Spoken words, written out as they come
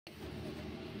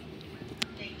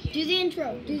Do the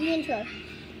intro. Do the intro.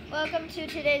 Welcome to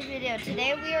today's video.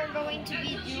 Today we are going to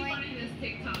be doing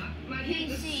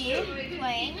PC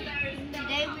playing.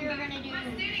 Today we are going to do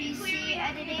PC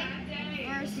editing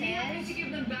versus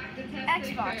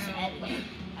Xbox editing.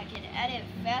 I can edit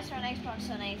faster on Xbox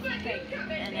than I think I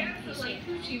can edit PC.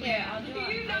 Here, I'll do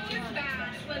it on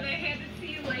Xbox.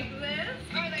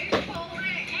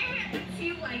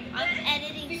 I'm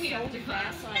editing so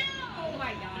fast, like, oh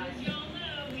my god. So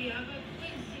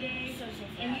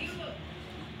fast.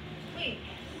 Wait,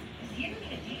 is he ever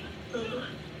gonna do?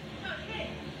 Okay.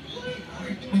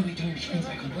 What are we doing? Friends,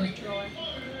 I can wait.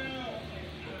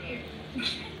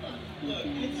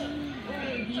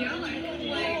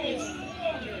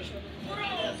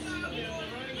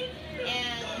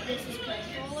 And this is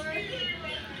controller.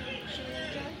 Show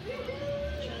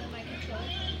them my controller.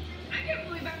 I can't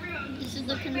believe everyone. This is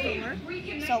the controller.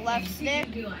 So left stick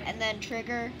and then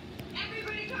trigger.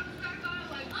 Everybody comes back on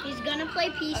like, He's gonna play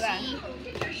PC. Okay.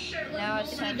 Now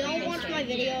it's If you time for don't watch history. my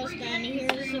videos, then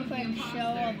here's a quick show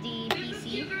of the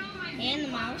PC and the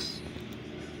mouse.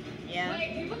 Yeah.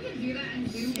 Wait, people can do that and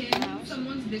zoom in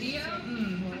someone's video?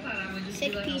 I thought I would just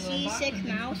Sick do like a PC, little box sick and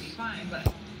mouse. fine,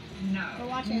 but no. We're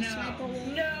watching Sniper Wolf.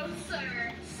 No,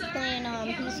 sir. Sir. Playing,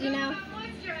 PC now.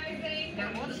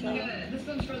 That one's good. This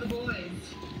one's for the boys.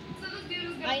 So this dude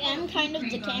is gonna I am kind of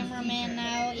the prank on his cameraman teacher.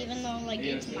 now, even though like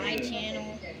it's my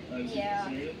channel.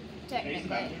 Yeah.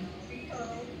 Technically.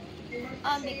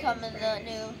 I'm becoming the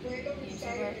new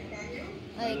YouTuber.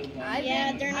 Like,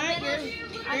 Yeah, they're not I've yours. been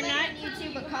They're not. on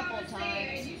YouTube a couple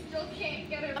times. You still can't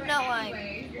get it I'm right not lying.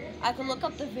 anyway. I can look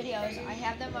up the videos. I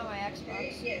have them on my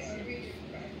Xbox.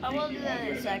 I will do that in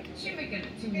a sec. You're making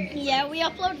it too easy. Yeah, we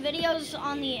upload videos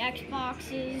on the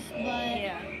Xboxes, but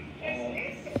Yeah.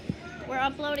 we're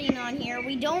uploading on here.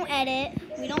 We don't edit.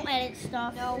 We don't edit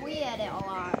stuff. No, we edit a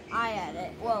lot. I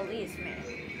edit. Well, at least me.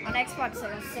 On Xbox,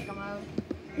 I was sicko mode.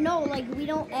 No, like we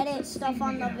don't edit stuff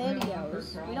on the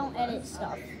videos. We don't edit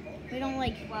stuff. We don't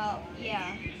like. Well,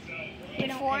 yeah. We In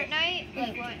don't Fortnite,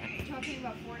 like when talking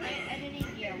about Fortnite editing,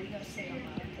 yeah, we go sicko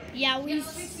mode. Yeah, we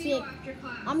sick.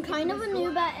 I'm kind of a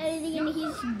noob at editing, and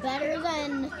he's better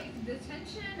than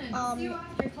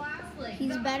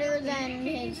he's better than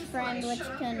his friend, which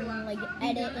can like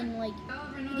edit and like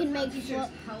he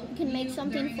can make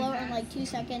something float in like 2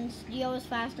 seconds. Geo is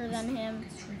faster than him.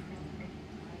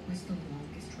 What's the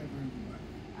longest river in the world?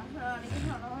 I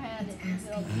don't know how to It's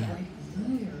build asking that. what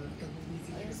year the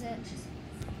Louisiana Is it? Purchase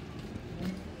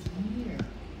was. What year?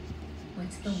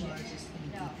 What's the largest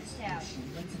and No, deepest tab. ocean?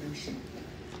 What's an ocean?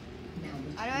 Now,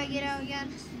 which How do I get out again?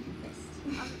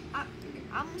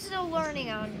 I'm still learning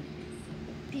on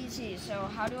PC, so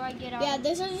how do I get out? Yeah,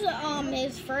 this is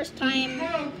his first time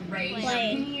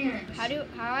playing. How do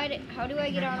I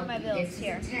get out of my builds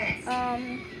here?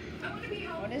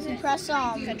 What is it? Press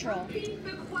control.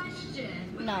 The question.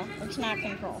 No, it's not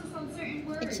control.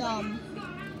 It's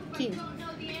Q.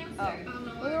 Oh,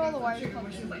 look at all the wires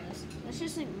plugged into this. Let's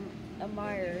just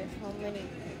admire how many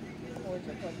cords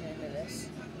are plugged into this.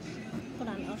 Hold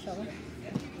on, I'll show you.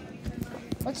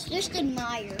 Let's just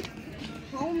admire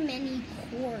how many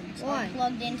cords are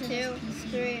plugged into this 2, PC.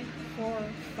 3, 4,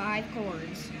 5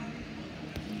 cords.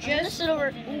 I'm gonna sit over.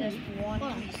 into this one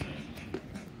hold on. PC.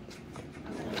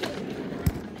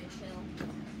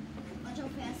 Watch how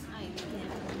fast I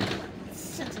can.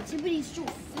 Sensitivity is so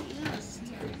fast.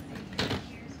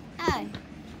 Hey.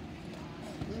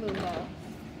 Move on.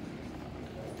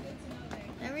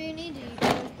 Whenever you need to, you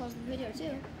can always pause the video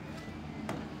too.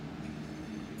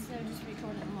 Instead of just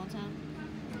recording the whole time.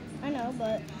 I know,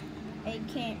 but I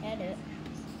can't edit.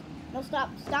 No, stop.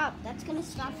 That's gonna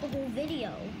stop the whole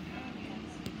video.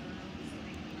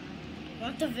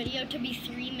 Want the video to be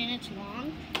 3 minutes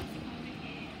long?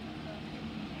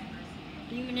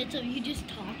 3 minutes of you just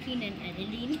talking and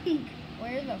editing?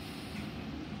 Where the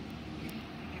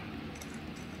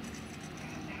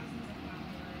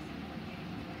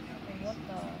what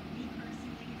the? I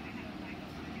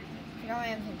forgot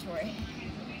my inventory.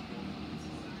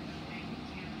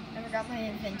 I forgot my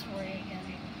inventory again.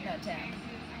 No tab.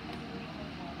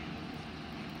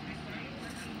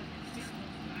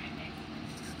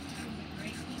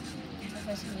 If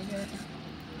I can do it.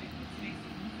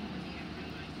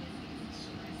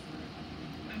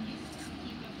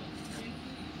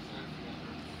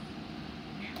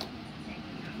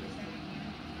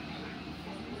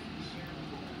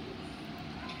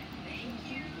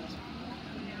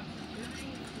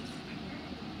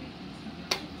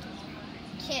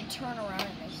 Can't turn around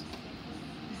in this.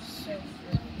 So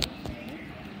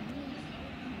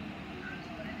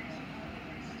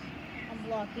I'm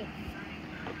blocking.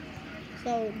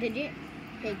 So, did you?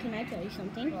 Hey, can I tell you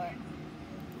something? What?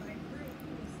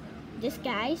 This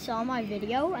guy saw my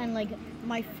video and like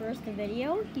my first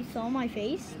video, he saw my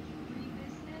face.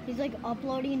 He's like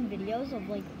uploading videos of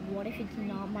like, what if it's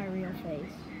not my real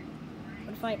face?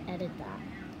 What if I edit that?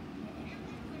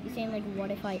 He's saying like, what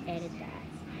if I edit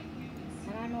that?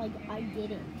 And I'm like, I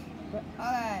didn't. But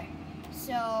Okay,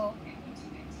 so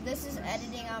this is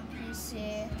editing on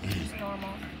PC, just normal.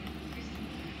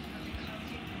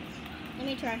 let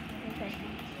me try.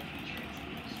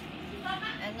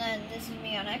 And then this is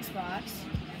me on Xbox.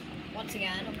 Once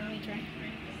again. Let me try.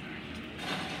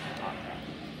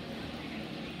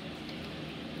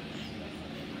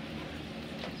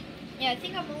 Yeah, I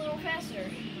think I'm a little faster.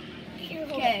 Here,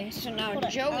 hold Okay, so now Hold it.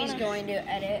 Joey's going to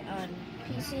edit on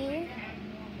PC.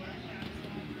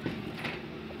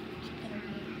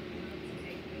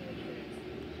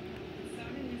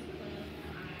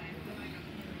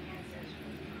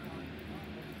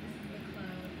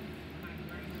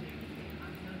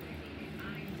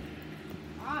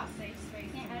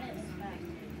 Can't edit this fast.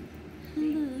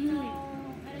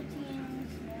 No,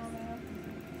 editing's normal.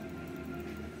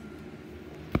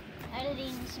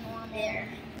 Editing's normal. There.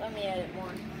 Let me edit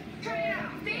one.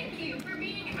 Thank you for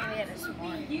being Let me edit some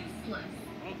more. absolutely useless.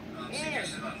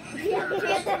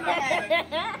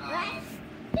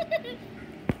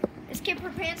 This kid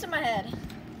put pants in my head.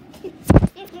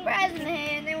 Fries in the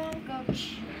hand, they won't go.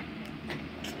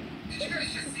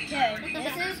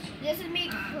 Okay, this is me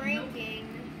cranking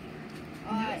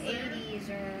 80s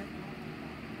or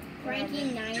Cranking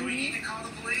 90s.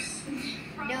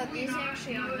 no, these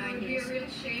actually are It would be a 90s. real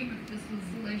shame if this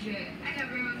was legit. And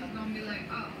everyone was gonna be like,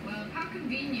 oh, well, how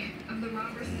convenient of the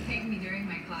robbers to take me during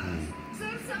my class. So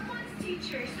someone's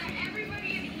teacher sent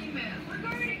everybody an email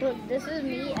regarding... Look, this is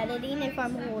me editing if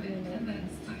I'm holding it. And then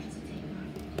it starts to take on.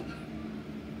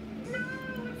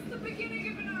 No, it's the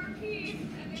beginning of an RP,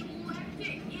 and they left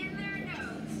it in their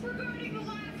notes. Regarding the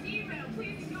last email,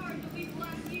 please ignore and delete the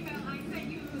last email I sent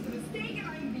you. It was a mistake, and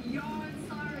I'm beyond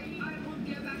sorry. I will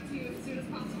get back to you as soon as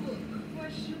possible.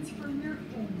 Questions from your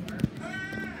homework.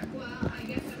 Well, I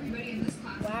guess everybody in this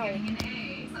class Wow. is getting an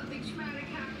A. Something traumatic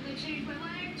happened that changed my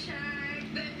life check.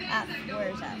 The things F, that go where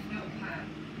is on F? in notepad.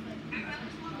 I'd rather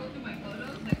someone go through my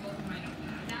photos than go through my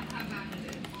notepad. That's how bad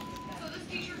it is. So this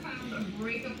teacher found a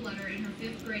breakup letter in her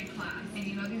 5th grade class. And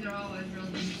you know, these are always real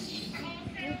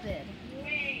Stupid.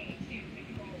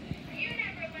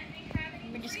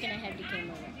 We're just gonna have the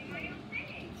camera.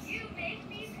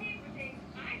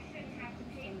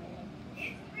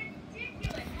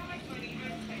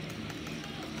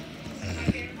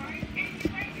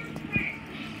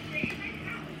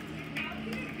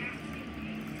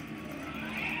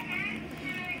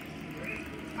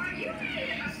 Are you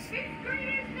reading a 5th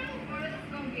grader's note, or is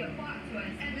this going to be a plot twist?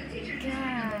 And the teacher just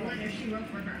read the letter she wrote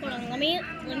for her. Hold on,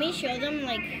 let me show them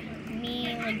like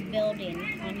me like building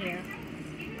on here.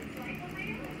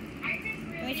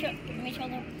 Let me show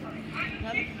them.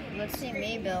 Let's see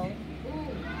me build.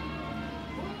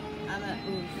 I'm at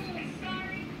oof.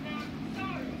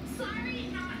 Sorry,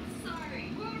 not sorry.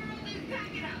 Whoever wrote this, back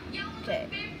it up. Y'all in the Okay.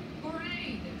 5th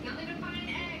grade. Y'all need to find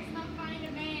X, not find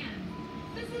a man.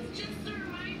 This is just a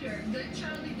reminder that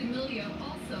Charlie D'Amelio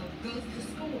also goes to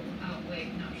school. Oh,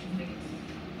 wait, no, she's making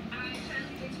Alright,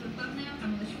 Charlie, thanks for the thumbnail.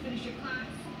 I'm gonna let you finish your class.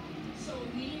 So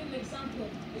we need an example.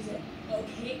 Is it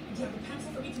okay? Do you have a pencil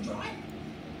for me to draw it?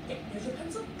 Okay, there's your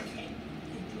pencil. Okay.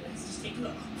 Let's just take a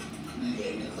look.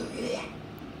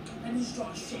 Let me just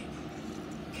draw a shape.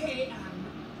 Okay,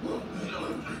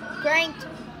 Cranked.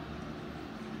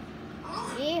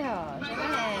 Yeehaw. Shake my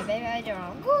hand, baby. I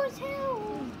draw. Go as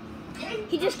hell. okay.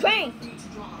 He just cranked. Need to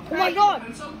draw. Oh my god.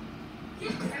 Pencil.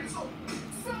 Here's the pencil.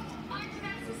 So,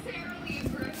 unnecessarily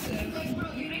aggressive. Like,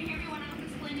 bro, you didn't hear me when I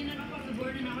was explaining it up on the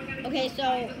board, and now I gotta Okay,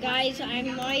 so guys, I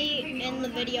might end the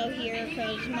video here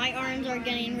because my arms are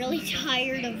getting really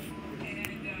tired of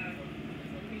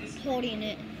holding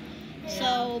it.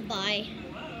 So bye.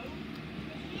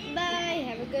 Bye.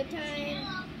 Have a good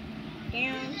time.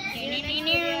 Down.